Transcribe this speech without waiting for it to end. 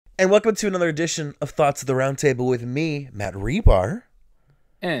And welcome to another edition of Thoughts of the Roundtable with me, Matt Rebar.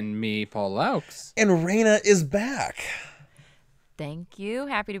 And me, Paul Laux. And Raina is back. Thank you.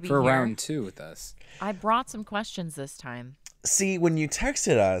 Happy to be for here. round 2 with us. I brought some questions this time. See, when you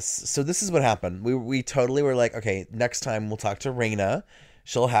texted us, so this is what happened. We totally were like, okay, next time we'll talk to Raina.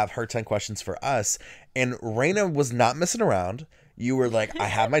 She'll have her 10 questions for us. And Raina was not messing around. You were like, I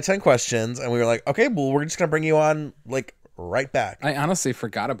have my 10 questions. And we were like, okay, well, we're just going to bring you on, like, right back. I honestly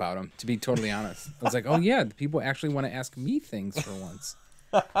forgot about him, to be totally honest. I was like, oh, yeah, the people actually want to ask me things for once.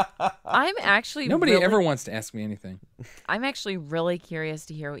 I'm actually Nobody ever wants to ask me anything. I'm actually really curious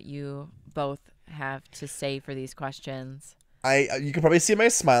to hear what you both have to say for these questions. You can probably see my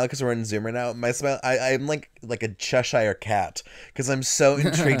smile because we're in Zoom right now. My smile, I'm like a Cheshire cat because I'm so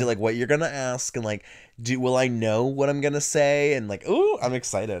intrigued to like what you're gonna ask and like, will I know what I'm gonna say and like, ooh, I'm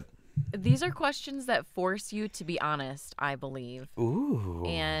excited. These are questions that force you to be honest, I believe. Ooh.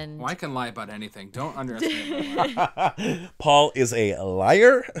 And Well, I can lie about anything. Don't underestimate me. Paul is a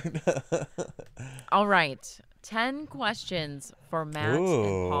liar. all right, 10 questions for Matt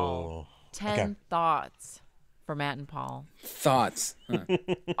and Paul. 10 thoughts for Matt and Paul. Thoughts. Huh.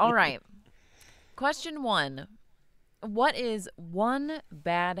 All right. Question 1. What is one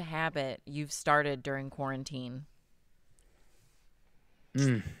bad habit you've started during quarantine?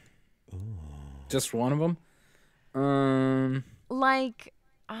 Just one of them? I'm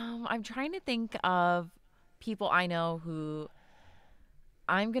trying to think of people I know who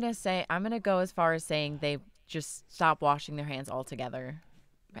I'm going to go as far as saying they just stop washing their hands altogether.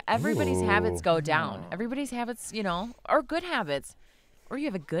 Everybody's habits go down. Everybody's habits, are good habits. Or you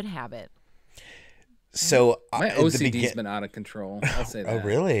have a good habit. So My OCD's been out of control. I'll say that. Oh,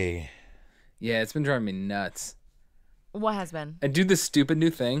 really? Yeah, it's been driving me nuts. What has been? I do this stupid new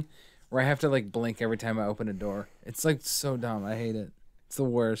thing where I have to like blink every time I open a door. It's like so dumb. I hate it. It's the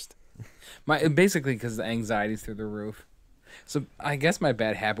worst. Basically because the anxiety's through the roof. So I guess my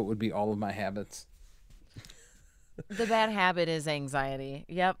bad habit would be all of my habits. The bad habit is anxiety.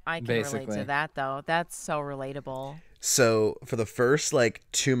 Yep, I can relate Basically. to that, though. That's so relatable. So for the first like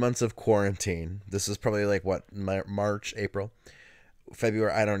 2 months of quarantine, this is probably like what, March, April,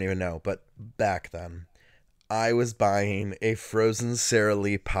 February, I don't even know. But back then, I was buying a frozen Sara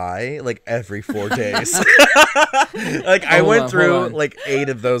Lee pie like every 4 days. Like I went through like 8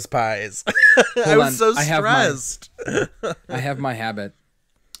 of those pies. I was so stressed. I have my habit.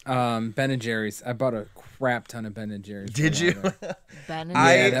 Ben and Jerry's. I bought a crap ton of Ben and Jerry's. Did you? Ben and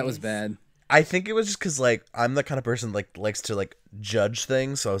Yeah, Jerry's. that was bad. I think it was just because like I'm the kind of person like likes to like judge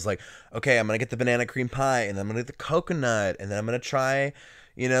things. So I was like, okay, I'm gonna get the banana cream pie, and then I'm gonna get the coconut, and then I'm gonna try,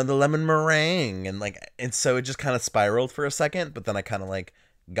 the lemon meringue, and so it just kind of spiraled for a second, but then I kind of like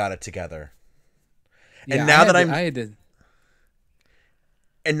got it together. Yeah, and now that I'm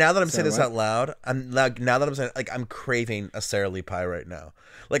saying this what? out loud, I'm craving a Sara Lee pie right now.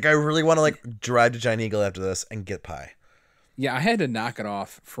 Like I really want to like drive to Giant Eagle after this and get pie. Yeah, I had to knock it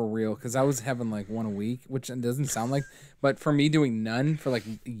off for real because I was having like one a week, which doesn't sound like, but for me doing none for like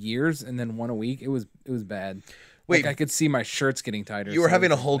years and then one a week, it was bad. Wait, like I could see my shirts getting tighter. You were so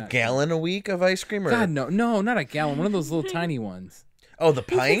having it a was whole not gallon a week of ice cream, or God, no, not a gallon. One of those little tiny ones. Oh, the I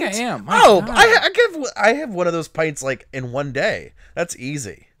think pint? I am. My Oh, God. I have one of those pints like in one day. That's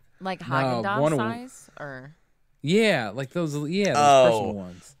easy. Like No, Haagen-Dazs one a- size? Or Yeah, like those personal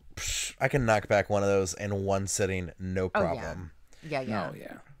ones. Psh, I can knock back one of those in one sitting, no problem. Yeah. No,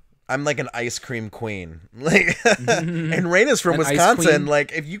 yeah. I'm like an ice cream queen. Like, and Raina's from An ice Wisconsin. queen?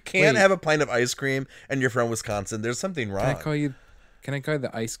 Like, if you can't Wait. have a pint of ice cream and you're from Wisconsin, there's something wrong. Can I call you the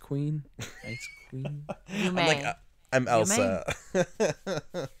Ice Queen? Ice Queen? You may. I'm Elsa. Sorry.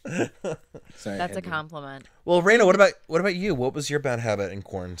 That's a compliment. Well, Raina, what about you? What was your bad habit in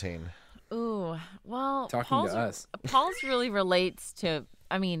quarantine? Ooh, well, Talking to us. Paul's really relates to.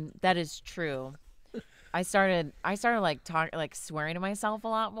 I mean, that is true. I started like swearing to myself a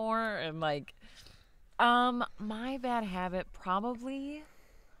lot more, and like, my bad habit probably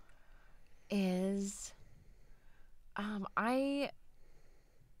is,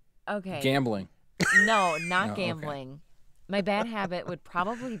 Gambling. No, not Oh, okay. gambling. My bad habit would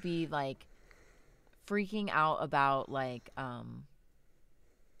probably be like freaking out about like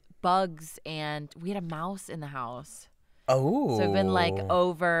bugs, and we had a mouse in the house. Oh. So I've been like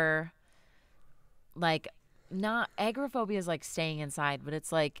over like not agoraphobia is like staying inside, but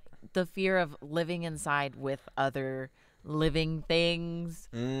it's like the fear of living inside with other living things.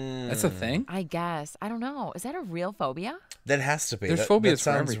 That's a thing. I guess. I don't know. Is that a real phobia? That has to be. There's that phobias for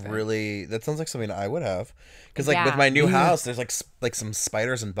sounds everything. really. That sounds like something I would have. Because like with Yeah. my new Yeah. house, there's like some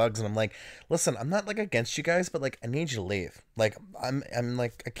spiders and bugs, and I'm like, listen, I'm not like against you guys, but like I need you to leave. Like I'm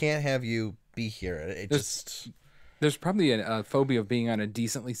like I can't have you be here. It just. There's probably a phobia of being on a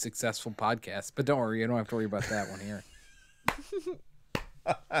decently successful podcast, but don't worry, you don't have to worry about that one here.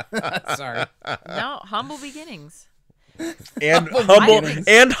 Sorry. No, humble beginnings. And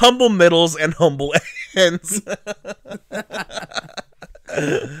beginnings. humble middles and humble ends.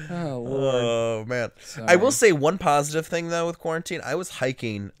 Oh Lord. Oh man. Sorry. I will say one positive thing though with quarantine, I was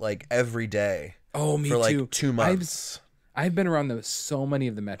hiking like every day Oh, me for like too. 2 months. I've been around so many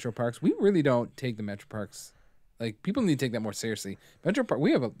of the metro parks. We really don't take the metro parks. Like, people need to take that more seriously. Metro park,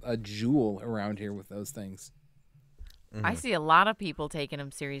 we have a jewel around here with those things. I see a lot of people taking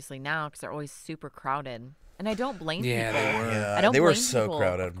them seriously now because they're always super crowded. And I don't blame Yeah, people. they were. Yeah, I don't they were blame so people,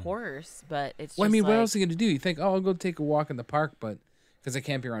 crowded. Of course, but it's just Well, I mean, like, what else are you going to do? You think, oh, I'll go take a walk in the park, but because I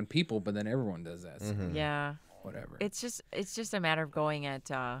can't be around people, but then everyone does that. So yeah. whatever. It's just a matter of going at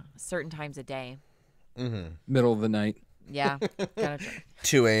certain times a day. Middle of the night. Yeah. Gotta try.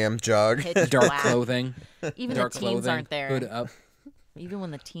 2 a.m. jog. Pitch Dark black. clothing. Even Dark the teens clothing. aren't there. Hood up. Even when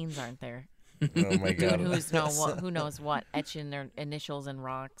the teens aren't there. Oh my Doing god. who knows what, etching their initials in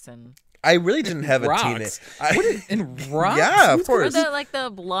rocks and I really didn't have a Rocks. teenage. And rocks? Yeah, of Who's course. or the like the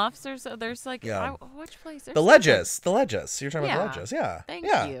bluffs or so. There's like Yeah. which place? There's The some- ledges. The ledges. You're talking about the Yeah. ledges. Yeah. Thank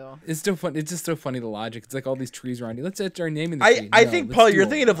yeah. you. It's still fun. It's just so funny, the logic. It's like all these trees around you. Let's etch our name in the I, tree. I No, think, let's Paul, do you're a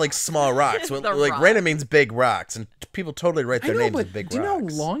thinking of like small rocks. The Like rock. Raina means big rocks, and people totally write I their know, names but with big do you know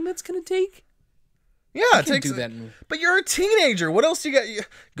rocks. how long that's going to take? Yeah, I it can takes. do that. In, But you're a teenager. What else do you got? You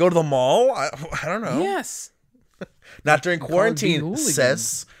go to the mall? I don't know. yes. Not during Call it quarantine, hooligans.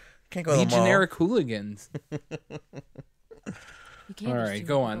 sis. Can't go to The the mall. generic hooligans. You can't All just right, do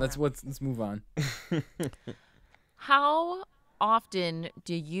go it on. around. Let's move on. How often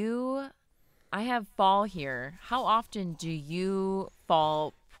do you? I have fall here. How often do you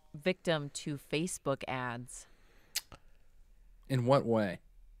fall victim to Facebook ads? In what way?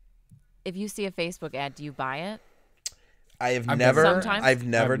 If you see a Facebook ad, do you buy it? I've I've never, never- Sometimes? I've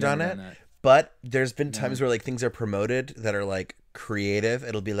never done it. that. But there's been times where like things are promoted that are like creative.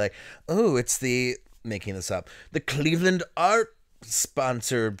 It'll be like, oh, it's the making this up, the Cleveland Art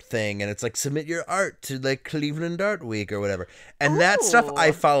sponsored thing, and it's like submit your art to like Cleveland Art Week or whatever. And that stuff Ooh.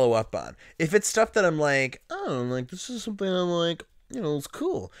 I follow up on. If it's stuff that I'm like, oh, like this is something I'm like, you know, it's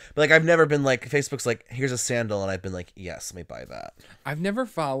cool. But like I've never been like Facebook's like, here's a sandal, and I've been like, yes, let me buy that. I've never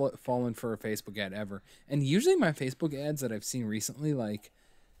fallen for a Facebook ad ever. And usually my Facebook ads that I've seen recently, like,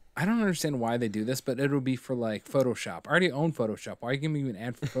 I don't understand why they do this, but it'll be for like Photoshop. I already own Photoshop. Why are you giving me an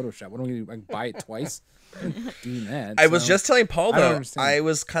ad for Photoshop? What do I do? Like, buy it twice? I'm not doing that. I was so- just telling Paul I don't though, understand. I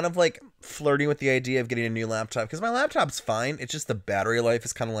was kind of like flirting with the idea of getting a new laptop because my laptop's fine. It's just the battery life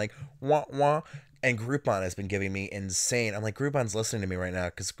is kind of like wah wah. And Groupon has been giving me insane. I'm like, Groupon's listening to me right now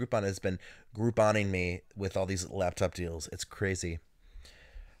because Groupon has been Grouponing me with all these laptop deals. It's crazy.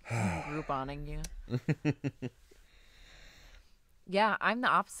 Grouponing you. Yeah, I'm the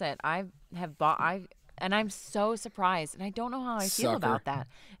opposite. And I'm so surprised, and I don't know how I feel Sucker. about that.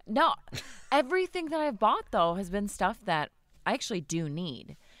 No, everything that I've bought though has been stuff that I actually do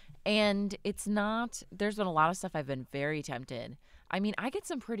need, and it's not. There's been a lot of stuff I've been very tempted. I mean, I get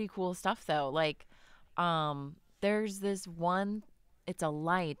some pretty cool stuff though. Like, there's this one. It's a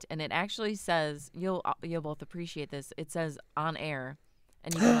light, and it actually says you'll both appreciate this. It says on air,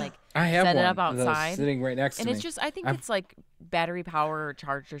 and you can like I have set one it up that's outside. sitting right next And to it's me. just, I think I've- it's like battery power or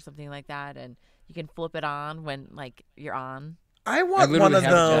charged or something like that, and you can flip it on when like you're on. I I want literally one of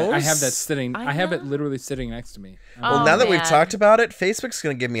have those. that. I have that sitting. I I have it know. literally sitting next to me. Well, Oh, now that we've man. talked about it, Facebook's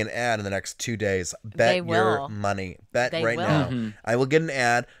going to give me an ad in the next 2 days. Bet They your will. money. Bet They right will. now. Mhm. I will get an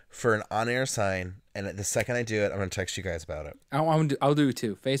ad for an on-air sign, and the second I do it, I'm going to text you guys about it. I'll do it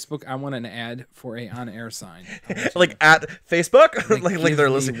too. Facebook. I want an ad for a on-air sign. Like at Facebook? like give they're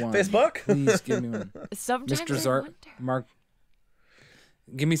me listening. one. Facebook? Please give me one. Sometimes Mr. I Zart, wonder. Mark,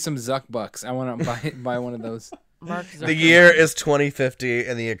 give me some Zuck bucks. I want to buy one of those. Mark The Zuckerberg. year is 2050,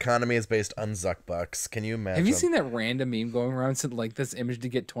 and the economy is based on Zuck bucks. Can you imagine? Have you seen that random meme going around? Said like this image to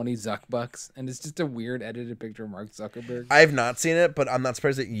get 20 Zuck bucks, and it's just a weird edited picture of Mark Zuckerberg. I've not seen it, but I'm not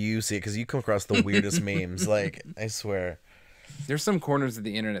surprised that you see it because you come across the weirdest memes. Like, I swear. There's some corners of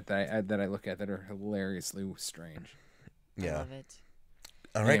the internet that I look at that are hilariously strange. I Yeah. love it.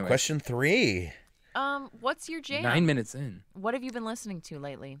 All right, Anyways. question 3. What's your jam? 9 minutes in. What have you been listening to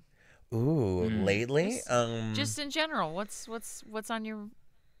lately? Ooh, lately? Just in general, what's on your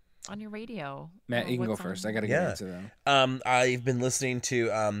on your radio? Matt, Or you can go what's first. on- I gotta get into them. I've been listening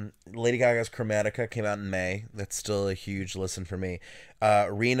to Lady Gaga's Chromatica, came out in May. That's still a huge listen for me.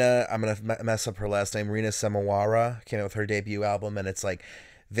 Raina, I'm gonna mess up her last name. Raina Samawara came out with her debut album, and it's like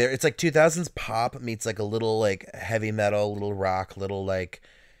it's like 2000s pop meets like a little like heavy metal, little rock, little like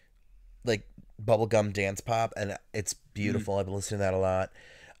bubblegum dance pop, and it's beautiful. I've been listening to that a lot.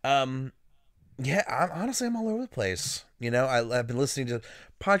 Yeah, I'm all over the place. You know, I've been listening to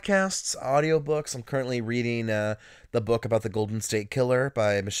podcasts, audiobooks. I'm currently reading the book about the Golden State Killer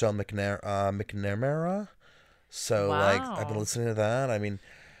by Michelle McNamara. So, like, I've been Wow. listening to that. I mean,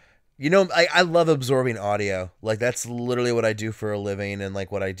 you know, I love absorbing audio. Like, that's literally what I do for a living, and,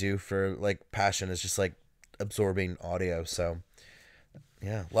 like, what I do for, like, passion is just, like, absorbing audio. So,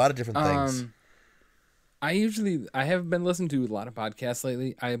 yeah, a lot of different things. I have been listening to a lot of podcasts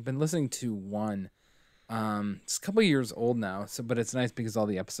lately. I've been listening to one. It's a couple of years old now, but it's nice because all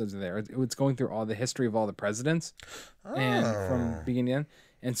the episodes are there. It's going through all the history of all the presidents, and from beginning to end.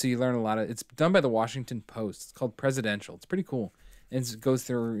 And so you learn a lot of. It's done by the Washington Post. It's called Presidential. It's pretty cool. And it goes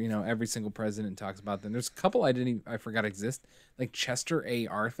through every single president and talks about them. There's a couple I forgot exist, like Chester A.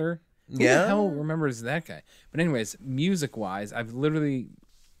 Arthur. Who the hell remembers that guy? But anyways, music wise, I've literally.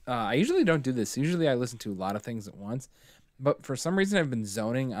 I usually don't do this. Usually I listen to a lot of things at once. But for some reason, I've been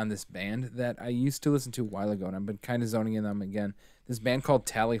zoning on this band that I used to listen to a while ago, and I've been kind of zoning in them again. This band called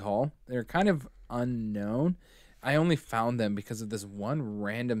Tally Hall. They're kind of unknown. I only found them because of this one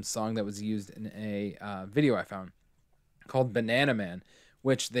random song that was used in a video I found called Banana Man,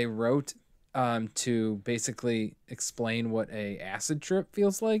 which they wrote to basically explain what a acid trip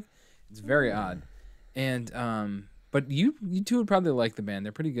feels like. It's very odd. And but you two would probably like the band.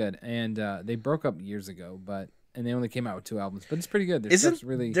 They're pretty good. And they broke up years ago, and they only came out with 2 albums, but it's pretty good.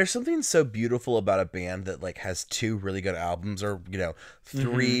 There's something so beautiful about a band that like has 2 really good albums, or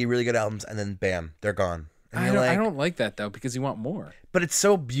 3 really good albums, and then bam, they're gone. And I don't like that though, because you want more. But it's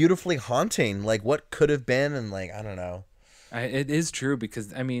so beautifully haunting. Like what could have been, and like I don't know. It is true,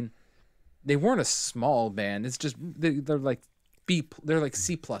 because I mean, they weren't a small band. It's just they're like they're like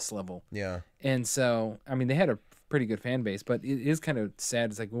C+ level. Yeah. And so I mean, they had a pretty good fan base, but it is kind of sad.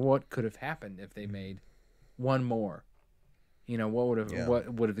 It's like, well, what could have happened if they made one more? What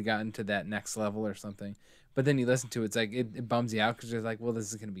would have gotten to that next level or something? But then you listen to it, it's like it bums you out, because you're like, well,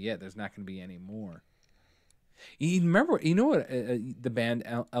 this is gonna be it. There's not gonna be any more. You remember? You know what? The band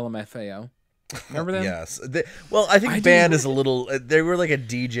LMFAO. Remember them? Yes. I think band is a little. They were like a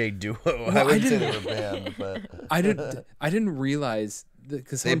DJ duo. Well, I wouldn't say they were a band, but I didn't realize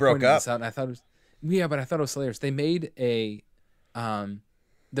because they broke up. This out, and I thought it was, yeah, but I thought it was hilarious. They made a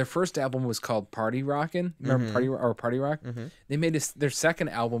their first album was called Party Rockin'. Remember Party Rock? Mm-hmm. They made their second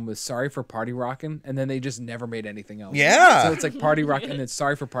album was Sorry for Party Rockin', and then they just never made anything else. Yeah. So it's like Party Rock, and then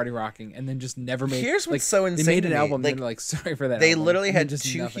Sorry for Party Rocking, and then just never made. Here's what's so insane. They made an to me. album, like, and they're like, sorry for that. They album. literally had just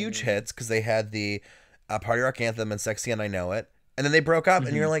 2 huge hits, because they had the Party Rock Anthem and Sexy and I Know It, and then they broke up,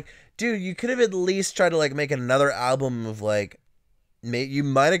 and you're like, dude, you could have at least tried to like make another album of like, you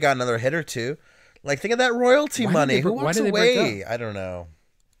might have got another hit or 2. Like, think of that royalty money. Who walks away? I don't know.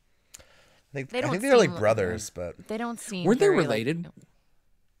 I think they're like brothers, but They don't seem. Weren't they very, related?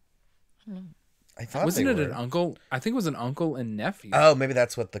 I thought Wasn't they it were. an uncle? I think it was an uncle and nephew. Oh, maybe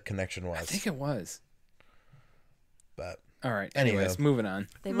that's what the connection was. I think it was. But All right. Anyway. Anyways, moving on.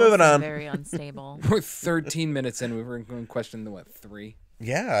 They Moving both seem on. very unstable. We're 13 minutes in. We were going to question the 3.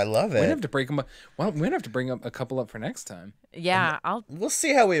 yeah, I love We're gonna it. have to break them up. Well, we're gonna have to bring up a couple up for next time. Yeah, I'll. We'll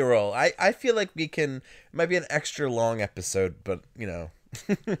see how we roll. I feel like we can. It might be an extra long episode, but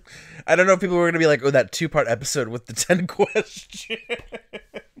I don't know if people were gonna be like, oh, that 2-part episode with the 10 questions.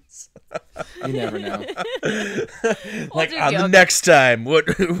 You never know. Like do on the yoga. next time, what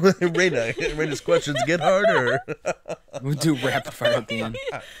Raina's questions get harder. We'll do rapid fire at the end.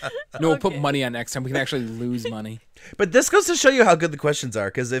 No, we'll put money on next time. We can actually lose money. But this goes to show you how good the questions are,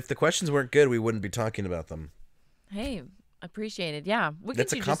 because if the questions weren't good, we wouldn't be talking about them. Hey, appreciated. Yeah, we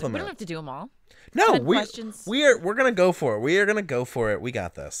That's can a do compliment. we don't have to do them all. No, 10 questions. we're gonna go for it. We are gonna go for it. We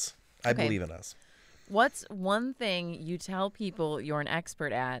got this. I Okay. believe in us. What's one thing you tell people you're an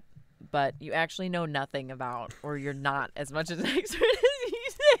expert at, but you actually know nothing about, or you're not as much as an expert as you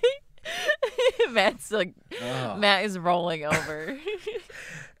say? Matt is rolling over.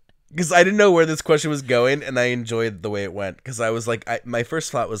 Because I didn't know where this question was going, and I enjoyed the way it went. Because I was like, my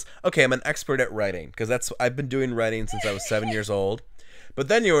first thought was, okay, I'm an expert at writing, because I've been doing writing since I was 7 years old. But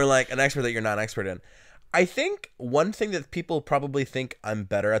then you were like, an expert that you're not an expert in. I think one thing that people probably think I'm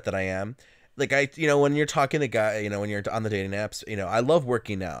better at than I am like when you're talking to guy, when you're on the dating apps, I love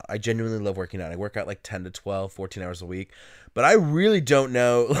working out. I genuinely love working out. I work out like 10 to 12, 14 hours a week, but I really don't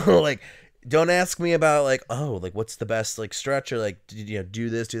know, like, don't ask me about like, oh, like what's the best like stretch or like, do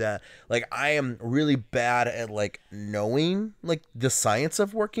this, do that. Like I am really bad at like knowing like the science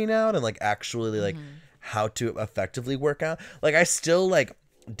of working out and like actually like how to effectively work out. Like I still like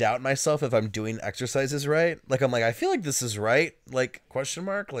doubt myself if I'm doing exercises right. Like I'm like, I feel like this is right, like question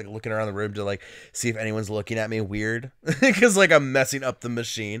mark, like looking around the room to like see if anyone's looking at me weird because like I'm messing up the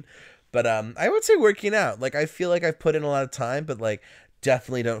machine. But I would say working out, like I feel like I've put in a lot of time, but like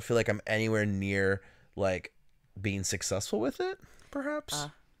definitely don't feel like I'm anywhere near like being successful with it, perhaps.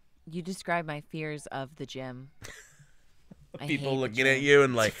 You describe my fears of the gym. People looking at you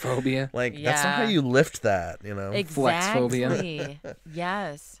and like phobia, like that's not how you lift that, Exactly. Flex phobia.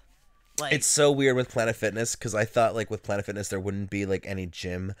 Yes. Like, it's so weird with Planet Fitness because I thought like with Planet Fitness there wouldn't be like any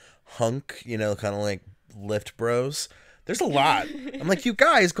gym hunk, kind of like lift bros. There's a lot. I'm like, you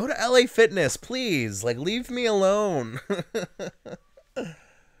guys go to LA Fitness, please. Like, leave me alone.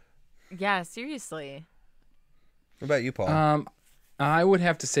 yeah, seriously. What about you, Paul? I would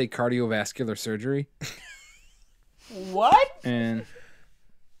have to say cardiovascular surgery. What? And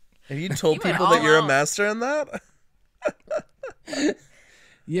have you told You went people that all you're a out. master in that?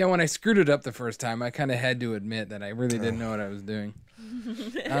 yeah, when I screwed it up the first time, I kind of had to admit that I really didn't know what I was doing.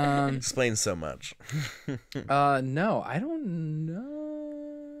 Explains so much. No, I don't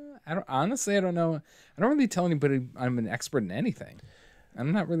know. I don't know. I don't really tell anybody I'm an expert in anything.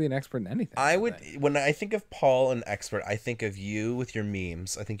 I'm not really an expert in anything. When I think of Paul, an expert, I think of you with your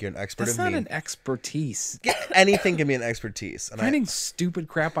memes. I think you're an expert That's of not memes. an expertise. Anything can be an expertise. And Finding stupid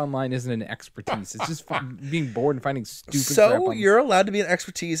crap online isn't an expertise. It's just being bored and finding stupid crap so online. you're allowed to be an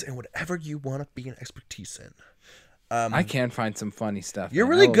expertise in whatever you want to be an expertise in. I can find some funny stuff. You're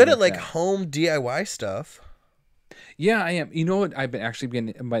man. really I'll good at admit like that. home DIY stuff. Yeah, I am. You know what? I've been actually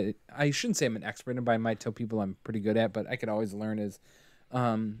been. I shouldn't say I'm an expert in, but I might tell people I'm pretty good at. But I could always learn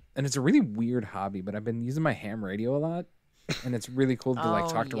and it's a really weird hobby. But I've been using my ham radio a lot, and it's really cool to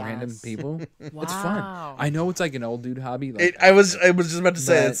like talk to random yes. people. Wow. It's fun. I know it's like an old dude hobby. Like, I was just about to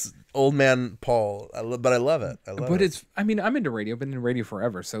say But- it's old man Paul, but I love it. I love but it. it's. I mean, I'm into radio. I've been in radio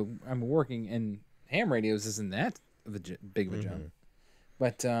forever, so I'm working. And ham radios isn't that big of a jump.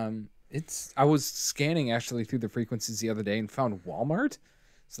 But it's. I was scanning actually through the frequencies the other day and found Walmart,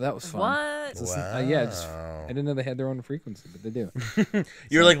 so that was fun. What? So, yeah, I didn't know they had their own frequency, but they do.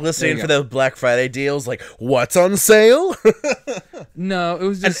 You're like listening you for go. the Black Friday deals, like what's on sale? No, it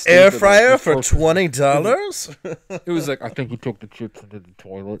was An just air stupid, fryer like, for this $20. It was like I think you took the chips into the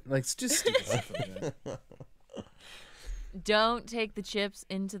toilet. Like it's just stupid stuff like that. Don't take the chips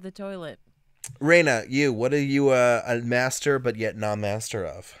into the toilet. Raina, what are you a master but yet non-master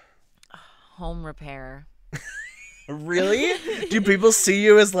of? Home repair. Really? Do people see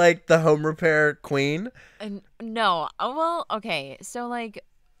you as like the home repair queen? And no, well, okay. So like,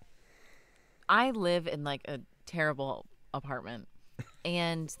 I live in like a terrible apartment,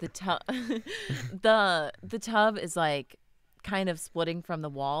 and the tub, the tub is like kind of splitting from the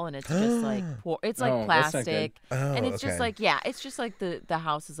wall, and it's just like it's like Oh, that's not good. plastic, and it's okay. just like it's just like the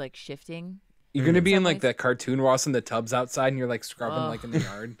house is like shifting. You're gonna be in Some like ways. that cartoon where all of a sudden the tub's outside and you're like scrubbing like in the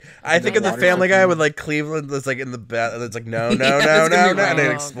yard. I think of the water's Family like- Guy with like Cleveland that's like in the bed. That's like no, Yeah, it's no, gonna be and it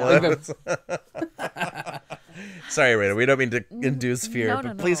right. explodes. Sorry, Raina, we don't mean to induce fear, No, but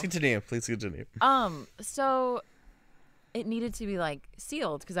no, please no. continue. Please continue. So it needed to be like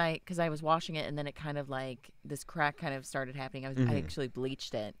sealed because I was washing it, and then it kind of like this crack kind of started happening. I actually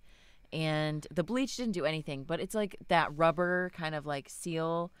bleached it, and the bleach didn't do anything, but it's like that rubber kind of like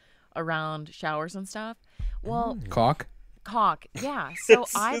seal around showers and stuff. Well, Caulk. caulk, yeah. So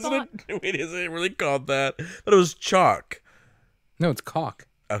I bought. Wait, is it really called that? But it was chalk. No, it's caulk.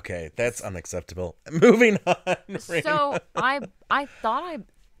 Okay, that's unacceptable. Moving on. Raina. So I thought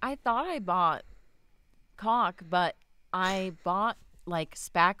I bought caulk, but I bought like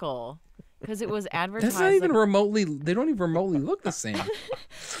spackle because it was advertised. That's not even like, remotely. They don't even remotely look the same.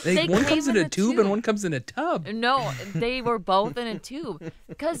 They one came comes in in a a tube and tube. one comes in a tub. No, they were both in a tube.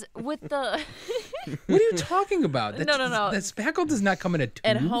 Because with the What are you talking about? No. That spackle does not come in a tube.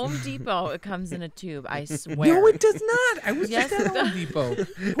 at Home Depot, it comes in a tube. I swear. No, it does not. I was Yes, just it at Home does. Depot.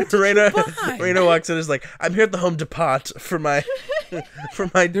 Raina walks in and is like, I'm here at the Home Depot for my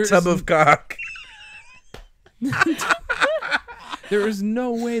tub of cock. There is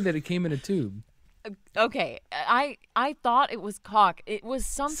no way that it came in a tube. Okay, I thought it was caulk. It was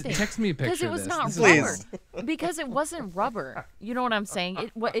something. Text me a Because picture it of was this. not This is rubber. Please. Because it wasn't rubber. You know what I'm saying?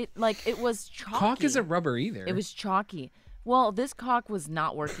 It was chalky. Caulk isn't rubber either. It was chalky. Well, this cock was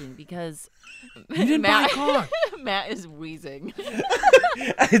not working because You didn't buy a cock. Matt is wheezing.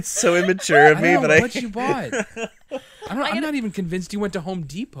 It's so immature of I me, know but what you bought. I'm not even convinced you went to Home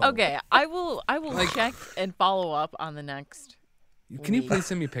Depot. Okay, I will check and follow up on the next. Can you week. please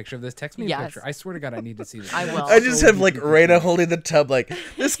send me a picture of this? Text me a Yes. picture. I swear to God, I need to see this. I will. I just have like Raina holding the tub like,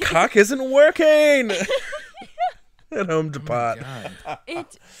 this cock isn't working. At Home Depot. God.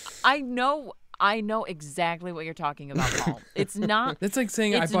 I know exactly what you're talking about, Paul. It's not. That's like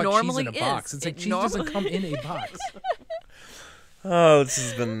saying I It's bought cheese normally in a is. box. It's like It cheese doesn't come in a box. Oh, this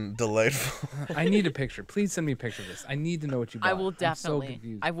has been delightful. I need a picture. Please send me a picture of this. I need to know what you bought. I will definitely. I'm so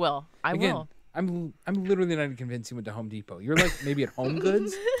confused. I will. I Again, will. I'm literally not even convinced you went to Home Depot. You're like maybe at Home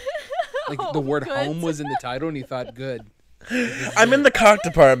Goods. Like the Home word Goods. home was in the title and you thought good. I'm in the cock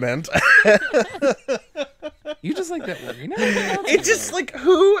department. You just like that word. You know, It's just like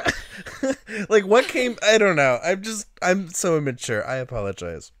who like what came I don't know. I'm so immature. I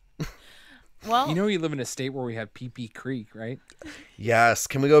apologize. Well, you know you live in a state where we have Pee Creek, right? Yes.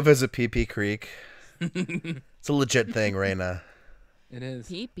 Can we go visit Pee Creek? It's a legit thing, Raina. It is.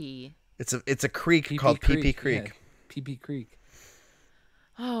 pee-pee. It's a creek called Pee Creek. Yeah, Pee Creek.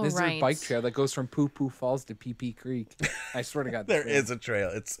 Oh, There's right. a bike trail that goes from Poo Poo Falls to Pee Creek. I swear to God. There is a trail.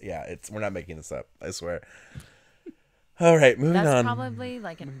 It's we're not making this up. I swear. All right, moving That's on. probably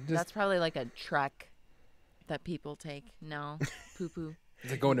like that's probably like a trek that people take. No, poo poo. It's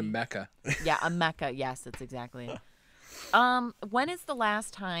like going to Mecca. Yeah, a Mecca. Yes, that's exactly it. When is the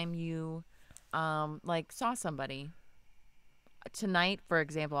last time you like saw somebody? Tonight, for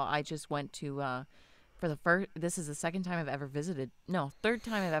example, I just went to for the first. This is the second time I've ever visited. No, third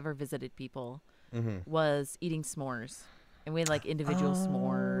time I've ever visited people. Was eating s'mores, and we had like individual That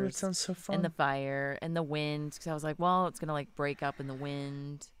s'mores. sounds so fun. And the fire and the wind, because I was like, well, it's gonna like break up in the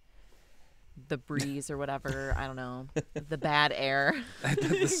wind, the breeze or whatever. I don't know, the bad air.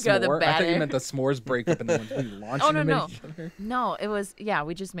 The Go the s'more. I bad thought you air. meant the s'mores break up and then we launch Oh, them no. at each other. No, it was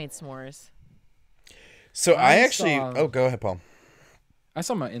we just made s'mores. So I I actually saw- Oh, go ahead, Paul. I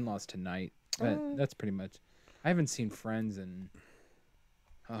saw my in-laws tonight. But that's pretty much. I haven't seen friends in.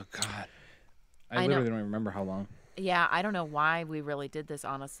 Oh God, I I know. literally don't even remember how long. Yeah, I don't know why we really did this,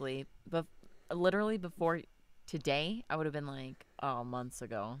 honestly, but literally before today, I would have been like, oh, months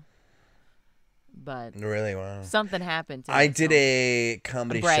ago. But Really? Wow. something happened. Today, I did so- a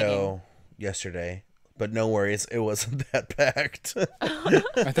comedy I'm bragging. show yesterday, but no worries, it wasn't that packed. I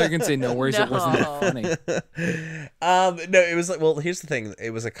thought you were gonna say no worries. It wasn't that No. funny. No, it was like, well, here's the thing.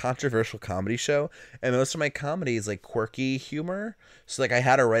 It was a controversial comedy show, and most of my comedy is like quirky humor. So like I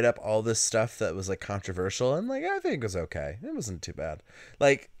had to write up all this stuff that was like controversial, and like I think it was okay. It wasn't too bad.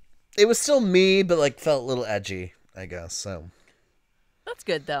 Like it was still me, but like felt a little edgy, I guess. So That's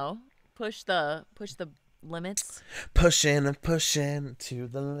good though. Push the limits. pushing to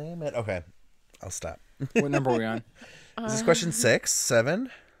the limit. Okay, I'll stop. What number are we on? Is this question 6,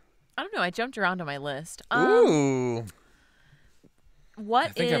 7? I don't know. I jumped around on my list. Ooh. What I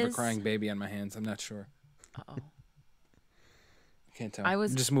think I have a is- crying baby on my hands. I'm not sure. Uh-oh. Can't tell. I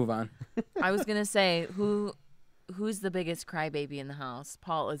was- Just move on. I was gonna say who's the biggest crybaby in the house?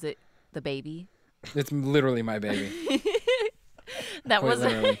 Paul, is it the baby? It's literally my baby. That Quite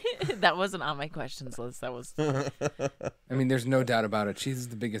wasn't literally. that wasn't on my questions list. That was I mean, there's no doubt about it. She's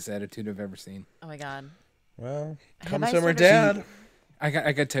the biggest attitude I've ever seen. oh my god. Well, Have comes I from her started- dad. I got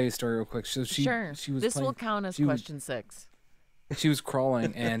to tell you a story real quick. So she Sure. she was this playing, will count as she was- question 6. She was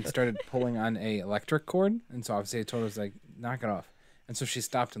crawling and started pulling on a electric cord, and so obviously I told her, I was like, knock it off. And so she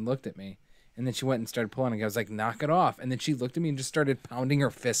stopped and looked at me, and then she went and started pulling. And I was like, knock it off. And then she looked at me and just started pounding her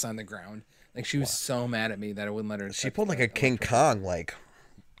fists on the ground. Like she was so mad at me that I wouldn't let her. She touch pulled the like a King electric Kong, like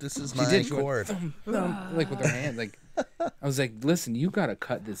this is my did. She went, cord. thump, thump, like with her hand. Like I was like, listen, you gotta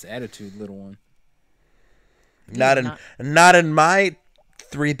cut this attitude, little one. Not in not- not in my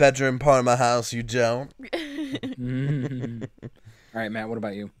 3-bedroom part of my house. You don't. All right, Matt. What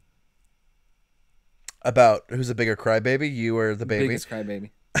about you? About who's a bigger crybaby, you or the baby? Biggest crybaby.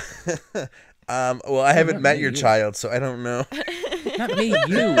 Well, I haven't not met me, your you. child, so I don't know. Not me,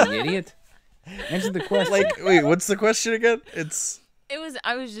 you idiot. Answer the question. Like, wait, what's the question again? It's It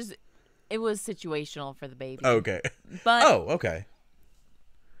was situational for the baby. okay. But Oh, okay.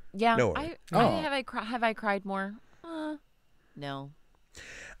 yeah, no worries. have I cried more? No.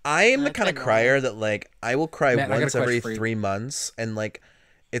 I am the That's kind of been crier that like I will cry Matt, I got a once every question for you. 3 months, and like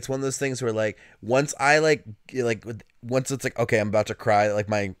it's one of those things where like once I once it's like okay, I'm about to cry, like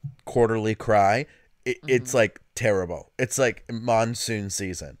my quarterly cry, it's like terrible. It's like monsoon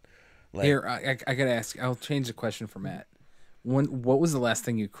season. Like, Here, I gotta ask. I'll change the question for Matt. What was the last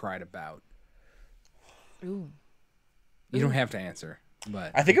thing you cried about? Ooh. You don't have to answer,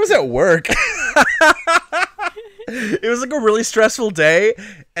 but I think it was at work. It was like a really stressful day,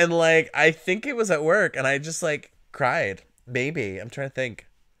 and like I think it was at work, and I just like cried. Maybe I'm trying to think.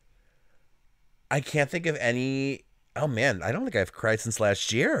 I can't think of any. Oh man, I don't think I've cried since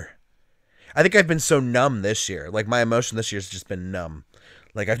last year. I think I've been so numb this year. Like my emotion this year's just been numb.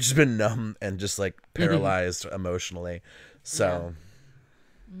 Like I've just been numb and just like paralyzed emotionally. So.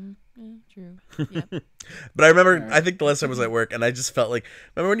 True. Yep. But I remember, I think the last time I was at work, and I just felt like,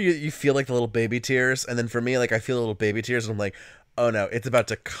 remember when you feel like the little baby tears, and then for me, like I feel little baby tears, and I'm like, oh no, it's about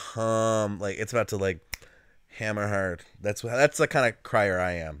to come, like it's about to like hammer hard. That's the kind of crier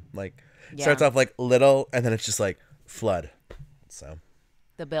I am. Like starts off like little, and then it's just like flood. So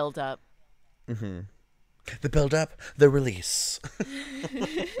The build up. the build up, the release.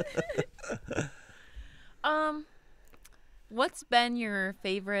 What's been your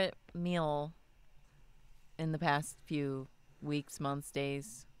favorite meal in the past few weeks, months,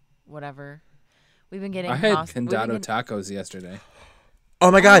 days, whatever? We've been getting. I had condado tacos yesterday.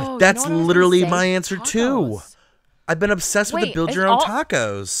 Oh my god, Oh, that's you know what I was gonna literally say? my answer too. Tacos. I've been obsessed with the Wait, build is your own all-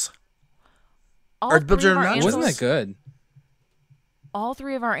 tacos. All Or build three your of our nachos. Wasn't answers- that good? All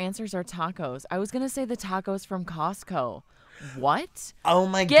three of our answers are tacos. I was gonna say the tacos from Costco. What? Oh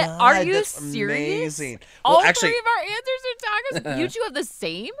my Get? god, Are you that's serious? amazing. All Well, actually, three of our answers are tacos. You two have the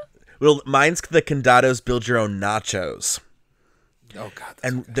same? well, mine's the Condados build your own nachos. Oh god. That's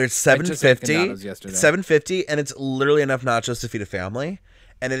And so good. they're I just had $7.50. Condados yesterday. $7.50, and it's literally enough nachos to feed a family.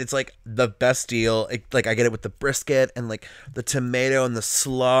 And it's like the best deal. Like I get it with the brisket and like the tomato and the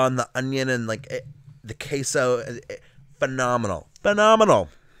slaw and the onion and like the queso. Phenomenal.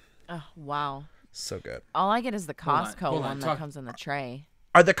 Oh, wow. So good. All I get is the Costco hold on, one that talk- comes in the tray.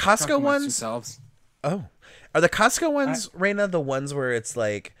 Are the Talk Costco amongst ones? yourselves. Oh, are the Costco ones, Raina, the ones where it's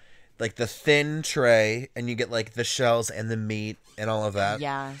like the thin tray and you get like the shells and the meat and all of that?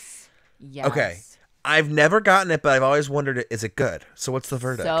 Yes. Yes. Okay. I've never gotten it, but I've always wondered, is it good? So what's the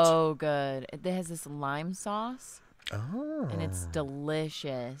verdict? So good. It has this lime sauce. Oh. And it's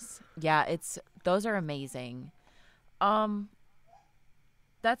delicious. Yeah, those are amazing.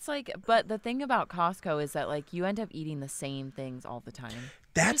 That's like, but the thing about Costco is that like you end up eating the same things all the time.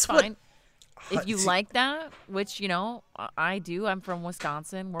 That's Which is fine. If you see- like that, which you know I do. I'm from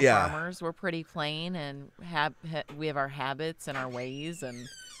Wisconsin. We're Yeah. farmers. We're pretty plain, and we have our habits and our ways. And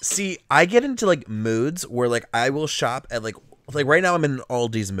See, I get into like moods where like I will shop at like right now I'm in an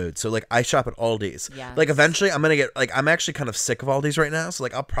Aldi's mood. So like I shop at Aldi's. Yes. Like eventually I'm gonna get like I'm actually kind of sick of Aldi's right now. So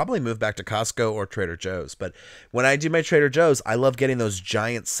like I'll probably move back to Costco or Trader Joe's. But when I do my Trader Joe's, I love getting those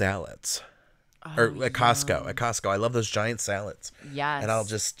giant salads. Or at Costco. At Costco, I love those giant salads. yes, And I'll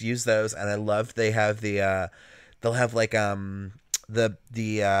just use those. And I love they have the they'll have like the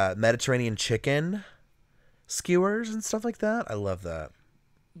Mediterranean chicken skewers and stuff like that. I love that.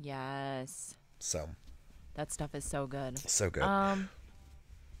 yes, So that stuff is so good. so good.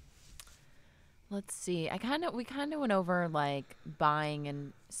 Let's see. We kind of went over like buying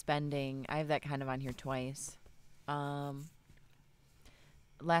and spending. I have that kind of on here twice.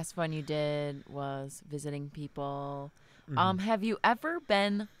 Last one you did was visiting people. Have you ever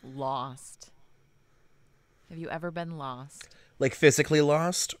been lost? Have you ever been lost? Like physically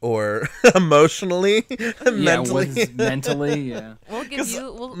lost or emotionally, mentally. Mentally, yeah. We'll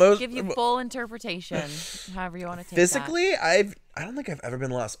give you full interpretation, however you want to take Physically, I don't think I've ever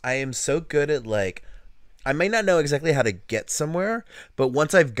been lost. I am so good at like I may not know exactly how to get somewhere, but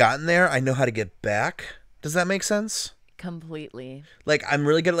once I've gotten there, I know how to get back. Does that make sense? that. Completely. Like I'm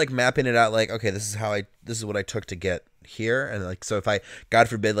really good at like mapping it out like okay, this is what I took to get here, and like so if I God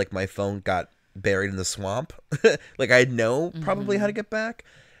forbid like my phone got buried in the swamp, like I know probably how to get back.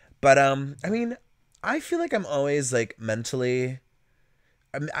 But I mean, I feel like I'm always like mentally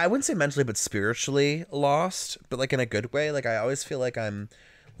I wouldn't say mentally but spiritually lost, but like in a good way. Like I always feel like I'm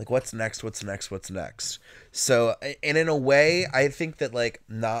like what's next? So and in a way I think that like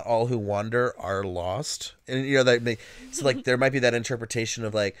not all who wander are lost. And you know that so like there might be that interpretation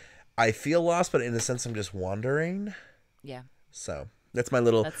of like I feel lost but in a sense I'm just wandering. Yeah. So that's my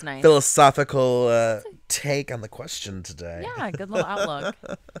little That's nice. philosophical take on the question today. Yeah, good little outlook.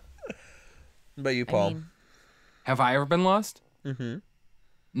 What about you, Paul? I mean, Have I ever been lost? Mm-hmm.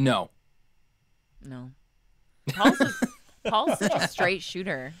 No. no. Paul's such a straight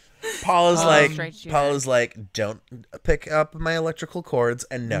shooter. Paul is Straight shooter. Paul is like, don't pick up my electrical cords,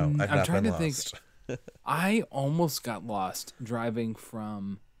 and no, I've I'm not trying been to think. lost. I almost got lost driving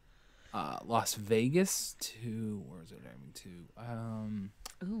from Las Vegas to where was I driving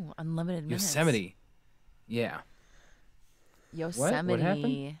to? Ooh, unlimited minutes. Yosemite. Yeah. Yosemite.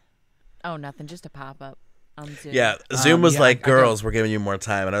 happened? Oh, nothing. Just a pop up. on Zoom. Yeah, Zoom was yeah, like, I got- girls, we're giving you more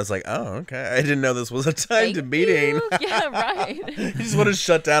time. And I was like, oh, okay. I didn't know this was a timed Thank meeting. you. Yeah, right. You just want to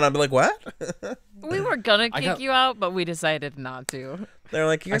shut down. I'd be like, what? We were gonna I kick got- you out, but we decided not to. They're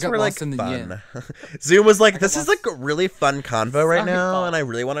like, you guys got were like lost in the fun. Zoom was like, this is lost- like a really fun convo right Sorry, now. Paul. And I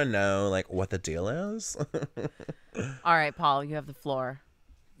really want to know like what the deal is. All right, Paul, you have the floor.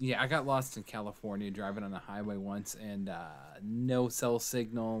 Yeah, I got lost in California driving on a highway once, and no cell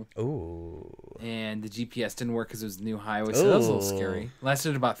signal, Ooh. and the GPS didn't work because it was a new highway, so that was a little Ooh. scary.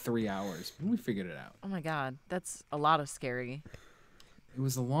 Lasted about 3 hours, but we figured it out. Oh my God, that's a lot of scary. It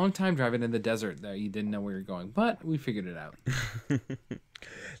was a long time driving in the desert that you didn't know where you're going, but we figured it out.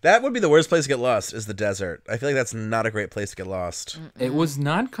 That would be the worst place to get lost is the desert. I feel like that's not a great place to get lost. It was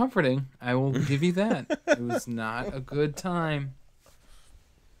not comforting. I will give you that. It was not a good time.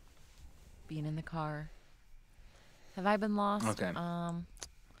 Being in the car. Have I been lost? Okay.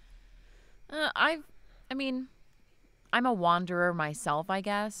 I mean, I'm a wanderer myself, I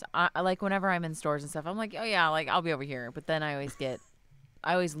guess. I like whenever I'm in stores and stuff, I'm like, oh yeah, like I'll be over here. But then I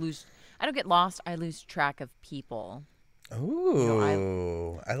always lose. I don't get lost. I lose track of people.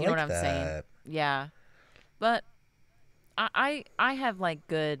 Ooh. I like You know what I'm that. saying? Yeah. But I have like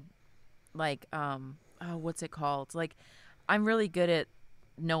good, like what's it called? Like, I'm really good at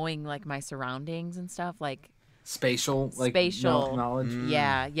knowing like my surroundings and stuff. Like, Spatial, like Spatial. knowledge.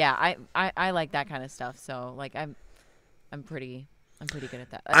 yeah. I like that kind of stuff. So like I'm pretty good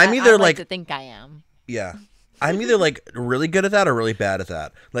at that. I'm I either, like like- to think I am. Yeah. I'm either like really good at that or really bad at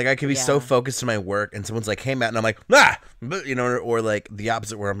that. Like I could be so Yeah. focused on my work and someone's like, hey Matt, and I'm like, ah, but you know, or like the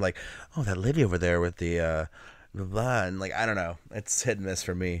opposite where I'm like, oh, that lady over there with the blah, blah, and like I don't know. It's hit and miss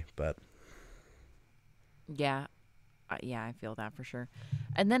for me, but Yeah. Yeah, I feel that for sure.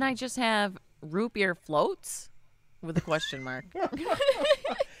 And then I just have root beer floats with a question mark.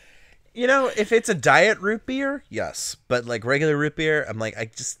 you know, if it's a diet root beer, yes. But like regular root beer, I'm like, I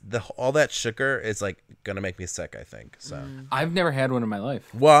just all that sugar is like gonna make me sick, I think. So I've never had one in my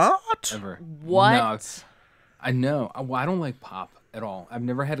life. what? Ever. What? No, I know. Well, I don't like pop at all. I've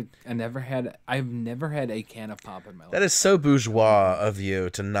never had a can of pop in my life. That is so bourgeois of you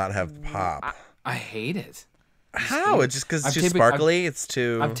to not have pop. I hate it. How? It's just because it's I've too taken- sparkly. It's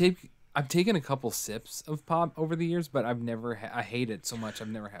too. I've taken a couple sips of pop over the years, but I've never. I hate it so much. I've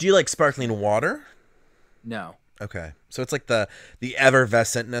never had. Do you like sparkling water? No. Okay, so it's like the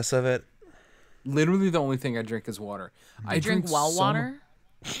effervescentness of it. Literally, the only thing I drink is water. I Drink well water?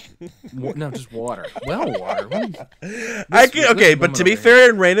 No, just water. Well water. I can, okay, this but to woman be over fair,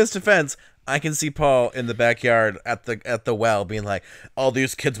 in Raina's defense, I can see Paul in the backyard at the well, being like, "All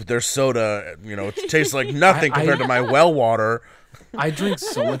these kids with their soda, you know, it tastes like nothing compared to my well water." I drink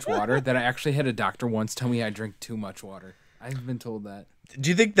so much water that I actually had a doctor once tell me I drink too much water. I've been told that. Do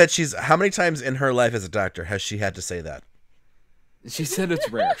you think that how many times in her life as a doctor has she had to say that? She said it's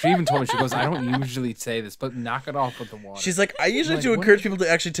rare. She even told me, she goes, I don't usually say this, but knock it off with the water. She's like, I usually like, do what? encourage people to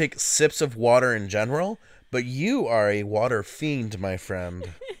actually take sips of water in general, but you are a water fiend, my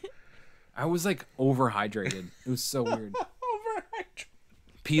friend. I was like overhydrated. It was so weird.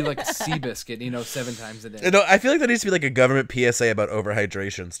 Pee like a sea biscuit, 7 times a day. No, I feel like there needs to be like a government PSA about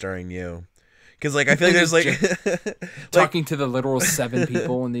overhydration starring you. Because like I feel like there's like Talking to the literal 7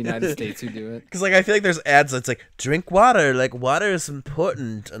 people in the United States who do it. because like I feel like there's ads that's like drink water, like water is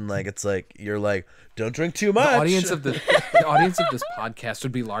important, and like it's like you're like don't drink too much. The audience of this podcast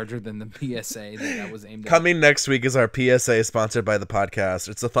would be larger than the PSA that was aimed at. Coming next week is our PSA sponsored by the podcast.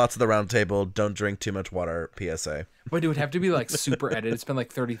 It's the Thoughts of the Round Table. Don't drink too much water. PSA. But it would have to be like super edited. Spend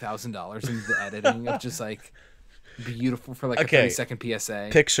like $30,000 into the editing of just like beautiful for like a Okay. 30-second PSA.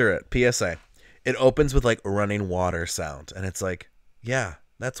 Picture it. PSA. It opens with like running water sound, and it's like, yeah,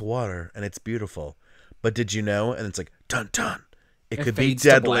 that's water, and it's beautiful. But did you know? And it's like dun dun. It could be fades to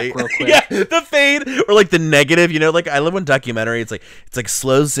deadly. black real quick. Yeah, the fade or like the negative. Like I love one documentary. It's like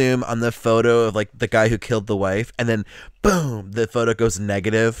slow zoom on the photo of like the guy who killed the wife, and then boom, the photo goes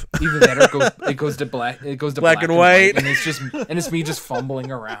negative. Either that or it goes to black. It goes to Black and white. and it's me just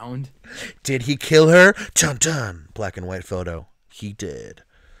fumbling around. Did he kill her? Dun dun. Black and white photo. He did.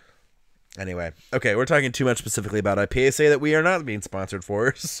 Anyway, okay, we're talking too much specifically about a PSA that we are not being sponsored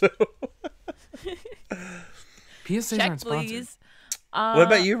for. So, PSAs Check, aren't sponsored. please. what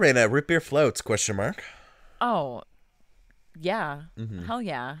about you, Raina? Root beer floats? Question mark. Oh, yeah. Hell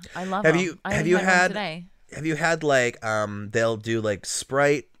yeah. I love Have them. you- I have only you one had- today? Have you had like they'll do like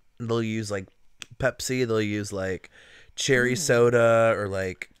Sprite, they'll use like Pepsi, they'll use like cherry soda or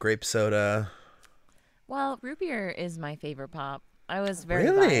like grape soda. Well, root beer is my favorite pop. I was very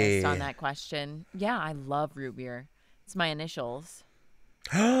Really? biased on that question. Yeah, I love root beer. It's my initials.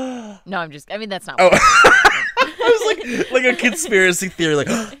 No, I'm just. I mean, that's not. Oh. What It was like a conspiracy theory. Like,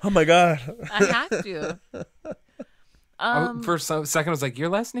 oh my god. I have to. For a second, I was like, your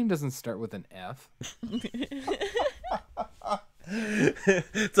last name doesn't start with an F.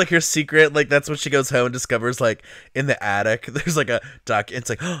 It's like her secret. Like that's when she goes home and discovers like in the attic. There's like a doc. It's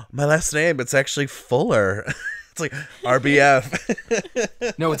like, oh, my last name. It's actually Fuller. It's like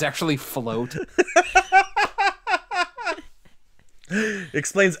RBF. No, it's actually Float.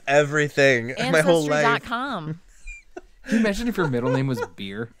 Explains everything. My whole life. Ancestry.com. Can you imagine if your middle name was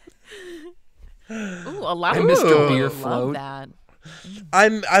Beer? Ooh, a lot And of Mr. people Beer love Float. that.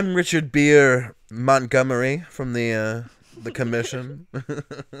 I'm Richard Beer Montgomery from the commission.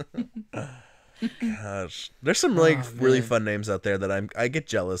 Gosh, there's some like really fun names out there that I get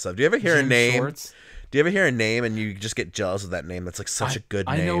jealous of. Do you ever hear Jim a name? Shorts. Do you ever hear a name and you just get jealous of that name? That's like such a good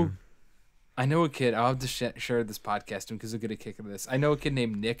name. I know a kid. I'll have to share this podcast because we'll get a kick out of this. I know a kid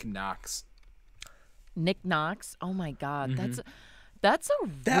named Nick Knox. Nick Knox. Oh my God, Mm-hmm. that's a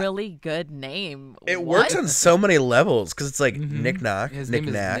really good name. It What? works on so many levels because it's like Nick Knock, His Nick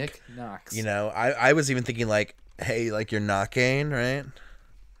name Knack. is Nick Knox. You know, I was even thinking like, hey, like you're knocking, right?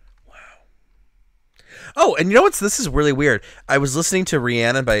 Wow. Oh, and you know what's? This is really weird. I was listening to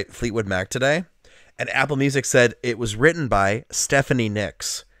Rihanna by Fleetwood Mac today, and Apple Music said it was written by Stephanie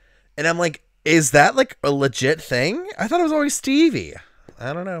Nicks, and I'm like, is that like a legit thing? I thought it was always Stevie.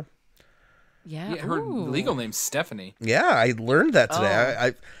 I don't know. Yeah. Yeah, her ooh. legal name's Stephanie. Yeah, I learned that today. Oh.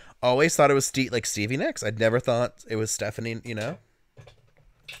 I always thought it was like Stevie Nicks. I'd never thought it was Stephanie. You know.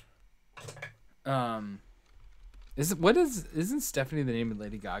 Isn't Stephanie the name of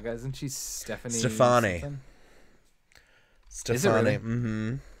Lady Gaga? Isn't she Stephanie? Stefani. something? Stefani. Is it really?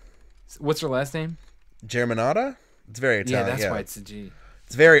 Mm-hmm. What's her last name? Germanata? It's very Italian. Yeah, that's why it's a G.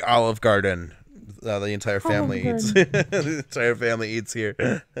 It's very Olive Garden. The entire family eats. The entire family eats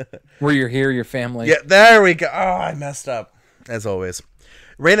here. Where you're here, your family. Yeah, there we go. Oh, I messed up. As always.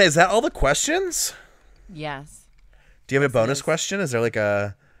 Raina, is that all the questions? Yes. Do you have a bonus question? Is there like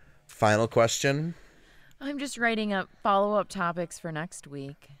a final question? I'm just writing up follow-up topics for next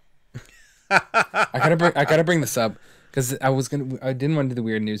week. I gotta bring this up because I didn't want to do the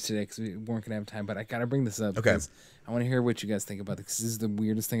weird news today because we weren't gonna have time, but I gotta bring this up. Okay. Because I want to hear what you guys think about this. 'Cause this is the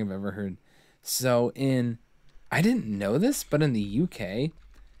weirdest thing I've ever heard. So I didn't know this, but in the UK,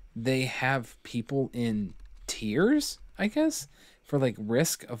 they have people in tiers, I guess, for like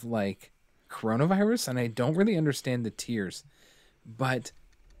risk of like coronavirus, and I don't really understand the tiers, but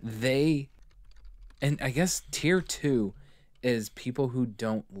and I guess tier 2 is people who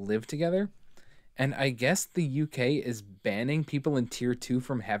don't live together. And I guess the UK is banning people in tier 2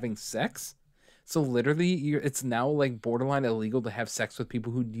 from having sex. So literally, it's now like borderline illegal to have sex with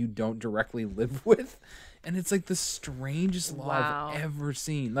people who you don't directly live with. And it's like the strangest law Wow. I've ever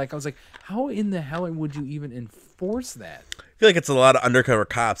seen. Like, I was like, how in the hell would you even enforce that? I feel like it's a lot of undercover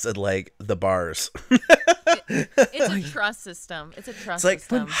cops at like the bars. It's a trust system. It's a trust It's like,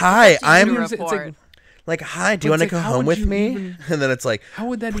 system. hi, It's up to you to I'm- it's report. Like, hi, do you But want to it's go like, how home would with you me? even- And then it's like, How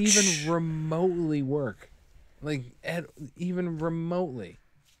would that even remotely work? Like, even remotely.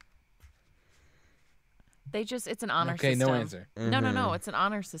 It's an honor Okay, system. no answer. No. It's an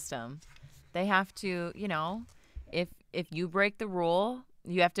honor system. They have to, if you break the rule,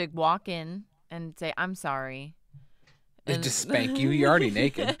 you have to walk in and say, I'm sorry. They And- just spank you. You're already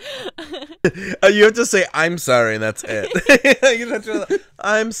naked. you have to say, I'm sorry, and that's it. You have to,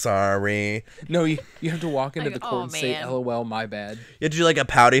 I'm sorry. No, you have to walk into Like, the court oh, and say, man. LOL, my bad. You have to do like a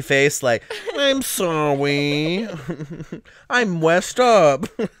pouty face, like, I'm sorry. I'm West up.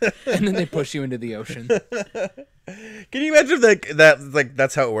 And then they push you into the ocean. Can you imagine if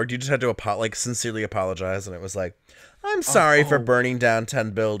that's how it worked? You just had to sincerely apologize, and it was like, I'm sorry for burning down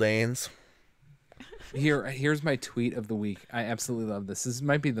 10 buildings. Here's my tweet of the week. I absolutely love this. This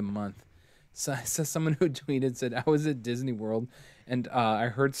might be the month. So someone who tweeted said, I was at Disney World and I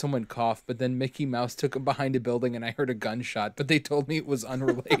heard someone cough, but then Mickey Mouse took him behind a building and I heard a gunshot, but they told me it was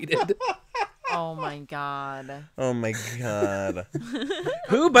unrelated. Oh my God. Oh my god.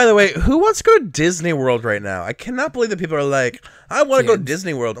 By the way, who wants to go to Disney World right now? I cannot believe that people are like, I want to go to Kids.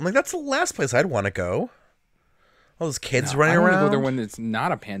 Disney World. I'm like, that's the last place I'd want to go. All those kids I running want to around. go there when it's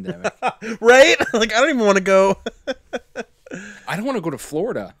not a pandemic. Right? Like, I don't even want to go. I don't want to go to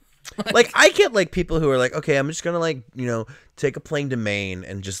Florida. Like, I get like people who are like, okay, I'm just gonna take a plane to Maine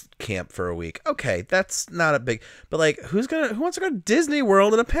and just camp for a week. Okay, that's not a big. But like, who wants to go to Disney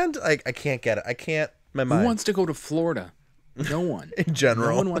World in a pandemic? I can't get it. I can't. My mind. Who wants to go to Florida? No one. In general.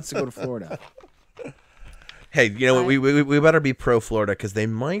 No one wants to go to Florida. Hey, you know what? We better be pro Florida because they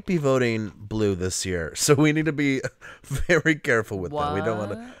might be voting blue this year. So we need to be very careful with them. We don't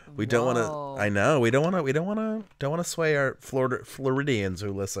want to. We don't want to. I know. We don't want to. We don't want to. Don't want to sway our Floridians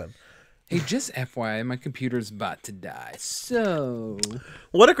who listen. Hey, just FYI, my computer's about to die. So,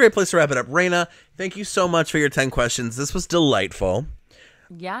 what a great place to wrap it up, Raina. Thank you so much for your 10 questions. This was delightful.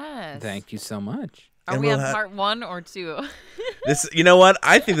 Yes. Thank you so much. Are we on part 1 or 2? This, you know what?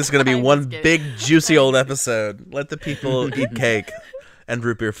 I think this is going to be one big, juicy old episode. Let the people eat cake and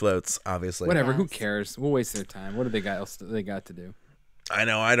root beer floats, obviously. Whatever. Yes. Who cares? We'll waste their time. What do they got to do? I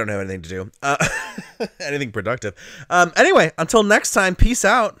know. I don't have anything to do. Anything productive. Anyway, until next time, peace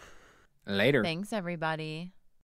out. Later. Thanks, everybody.